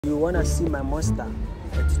you wanna see my monster?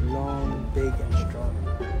 It's long, big, and strong.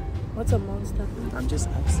 What's a monster? I'm just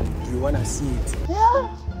asking. Do you wanna see it?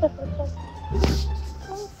 Yeah.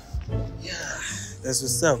 Yeah, that's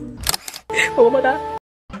what's up. Oh my God.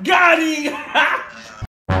 Got it!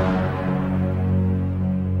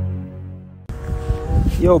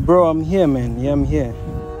 Yo, bro, I'm here, man. Yeah, I'm here.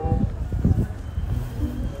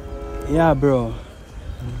 Yeah, bro.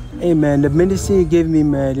 Hey, man, the medicine you gave me,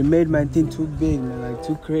 man, it made my thing too big, man, like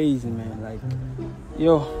too crazy, man. Like,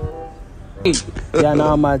 yo. Yeah,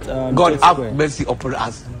 now I'm at God have mercy upon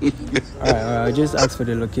us. Alright, I'll just ask for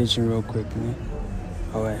the location real quick, man.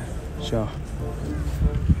 Alright, sure.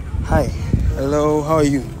 Hi. Hello, how are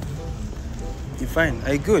you? You fine?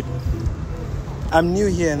 Are you good? I'm new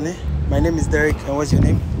here, ne? My name is Derrick, and what's your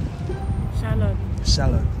name? Charlotte.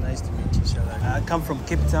 Charlotte. Nice to meet you, Charlotte. I come from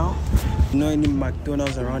Cape Town. You know any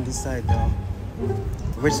McDonald's around this side, though?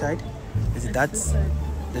 Which side? Is it that?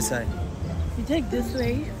 This side. You take this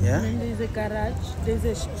way. Yeah. And then there's a garage. There's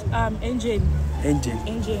a engine. Engine.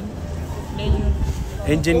 Then you.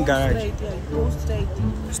 Engine go garage. Straight, yeah. Go straight.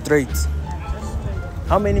 Straight. Yeah, just straight.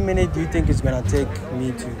 How many minutes do you think it's gonna take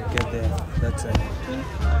me to get there? That side.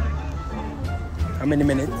 How many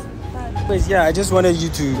minutes? 5. Please, yeah, I just wanted you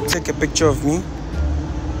to take a picture of me.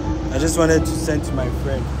 I just wanted to send to my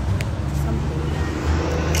friend.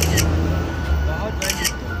 How do I do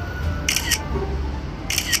it?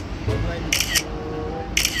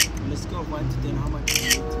 On the scale of 1 to 10, how much do you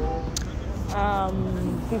rate me?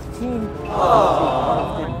 15.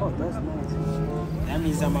 Oh, that's nice. That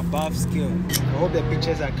means I'm above scale. I hope the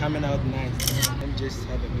pictures are coming out nice. Let me just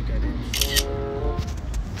have a look at it.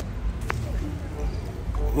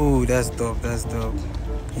 Oh, that's dope. That's dope.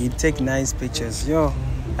 You take nice pictures. Yo,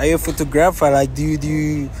 are you a photographer? Like, do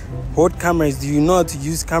you hold cameras? Do you know how to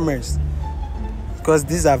use cameras? Because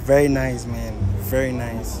these are very nice, man. Very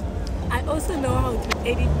nice. I also know how to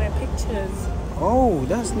edit my pictures. Oh,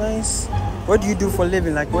 that's nice. What do you do for a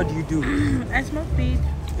living? Like, what do you do? I smoke weed.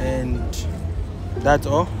 And that's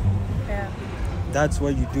all? Yeah. That's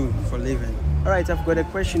what you do for a living. All right, I've got a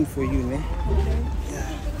question for you, man. Okay. Yeah.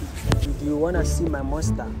 Do you want to see my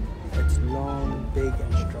monster? It's long, big,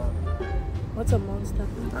 and strong. What's a monster?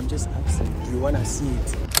 I'm just asking. Do you want to see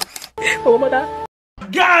it? Oh my God.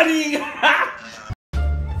 Got it!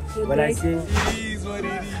 When I Like, say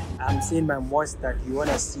I'm seeing my monster, do you want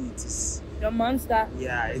to see it? It's, your monster.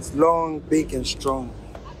 yeah, it's long, big, and strong.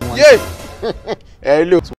 Yeah. Hey,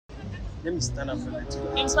 look. Let me stand up for that.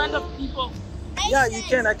 In front of people. Yeah, you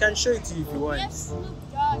can. I can show it to you if you want. Yes,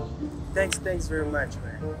 look, God. Thanks very much,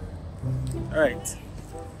 man. All right.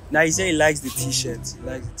 Now he said he likes the t-shirt. He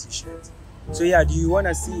likes the t-shirt. So yeah, do you want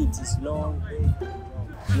to see it? It's long, big, and strong.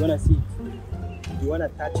 Do you want to see it? Do you want to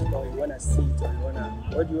touch it, or you want to see it, or you want to...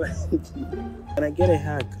 What do you want to do? Can I get a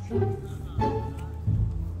hug?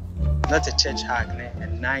 Not a church hug, a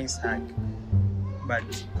nice hug. But...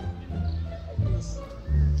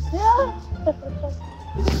 Yeah.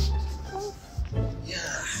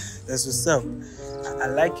 yeah, that's what's up. I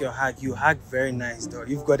like your hug. You hug very nice, though.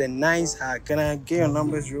 You've got a nice hug. Can I get your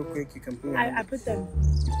numbers real quick? You can put I put them.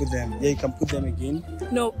 You put them. Yeah, you can put them again.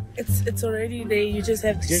 No, it's already there. You just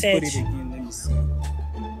have to Just search. put it again. Let me see.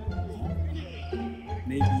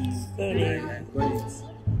 Maybe I got it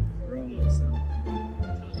wrong or something.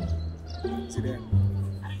 To them.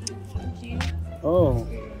 Thank you. Oh,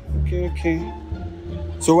 okay.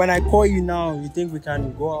 So when I call you now, you think we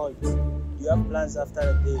can go out? Do you have plans after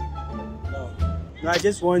the day? No, I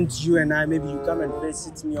just want you and I, maybe you come and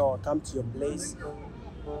visit me or come to your place.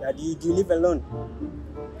 Yeah, do you live alone?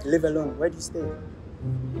 You live alone? Where do you stay?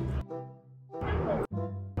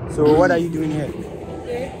 So what are you doing here?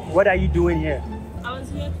 Okay. What are you doing here? I was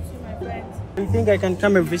here to see my friends. Do you think I can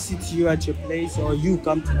come and visit you at your place, or you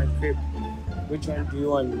come to my crib? Which one do you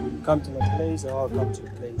want? You come to my place, or I'll come to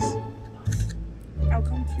your place? I'll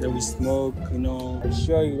come to you. Then we smoke, you know. I'm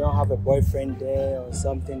sure you don't have a boyfriend there or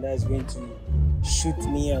something that's going to shoot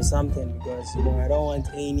me or something, because, you know, I don't want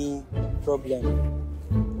any problem,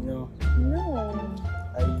 you know. No.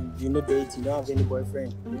 You know, date, you don't have any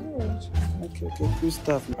boyfriend. No. Okay, cool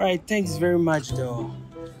stuff. All right, thanks very much, though.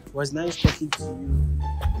 It was nice talking to you.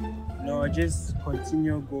 You know, just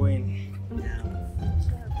continue going. Yeah.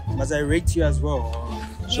 Must I rate you as well,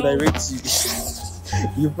 or should I rate you?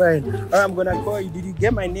 You fine. All right, I'm gonna call you. Did you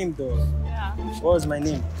get my name, though? Yeah. What was my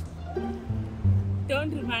name?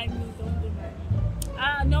 Don't remind me.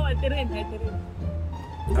 No, I didn't.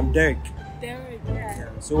 I'm Derrick. Derrick, yeah.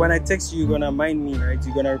 So when I text you, you're gonna mind me, right?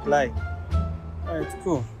 You're gonna reply. All right,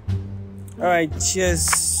 cool. All right, cheers.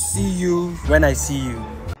 See you when I see you.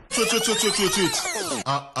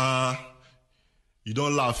 You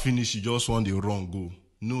don't laugh finish, you just want the wrong go.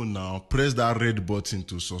 No, now press that red button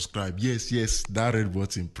to subscribe. Yes, that red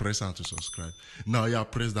button, press on to subscribe. Now, yeah,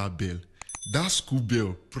 press that bell. That school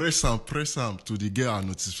bell, press on to the get our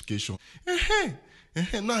notification.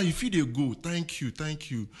 Now, if you dey go, thank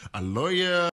you. A lawyer.